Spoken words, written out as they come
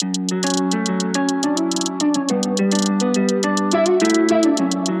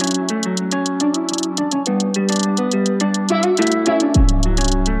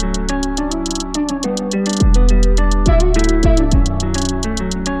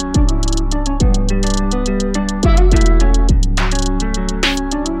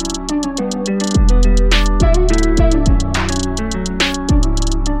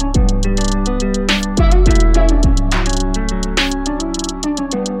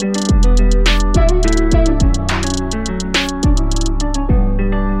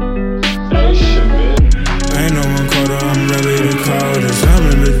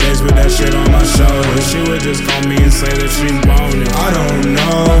She would just call me and say that she want it. I don't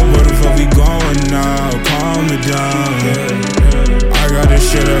know, where the fuck we going now? Calm it down. I got this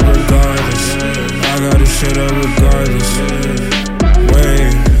shit up regardless. I got this shit up regardless. Wait,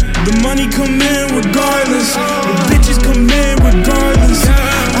 the money come in regardless. The bitches come in regardless.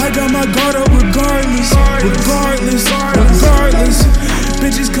 I got my guard up regardless. Regardless, regardless.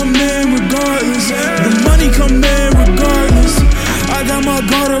 Bitches come in regardless. The money come in regardless. I got my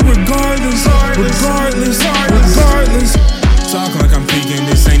guard up regardless. Regardless, regardless. Talk like I'm peaking,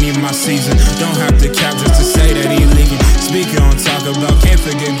 this ain't even my season. Don't have to cap just to say that he leaking. Speaking on talk about, can't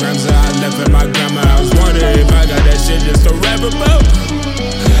forget grams that I left at my grandma. I was wondering if I got that shit just to rap about.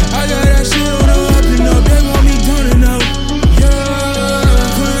 I got that shit on the up and up, they want me done and out. Yeah,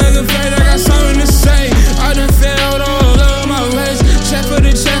 couldn't make a fade, I got something to say. I done failed all of my ways. Check for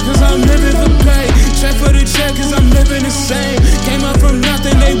the check cause I'm living for pay. Check for the check cause I'm living the same. Came up from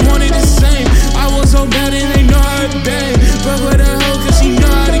nothing, they wanted the same. I was so bad and they know how to bang. Fuck with that hoe cause she know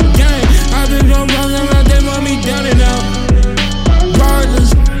how to gang. I've been going wrong and they want me down and out.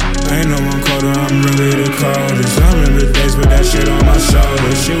 Regardless, ain't no one colder, I'm really the coldest. I remember days with that shit on my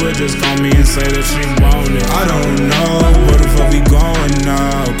shoulder. She would just call me and say that she want it. I don't know, where the fuck we going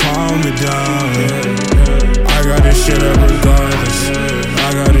now? Calm it down. I got this shit up regardless. I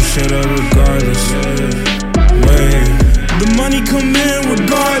got this shit up regardless. Wait, the money come in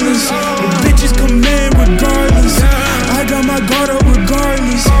regardless. The bitches come in regardless. I got my guard up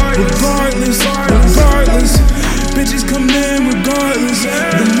regardless. Regardless, regardless. Bitches come in regardless.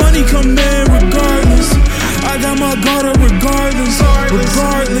 The money come in regardless. I got my guard up regardless.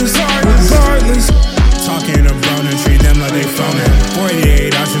 Regardless, regardless. Talking about and treat them like they phoning.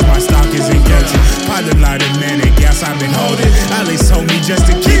 48 ounces, my stock isn't catching. Pilot light a minute, gas I've been holding. At least told me just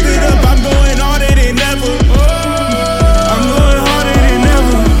to keep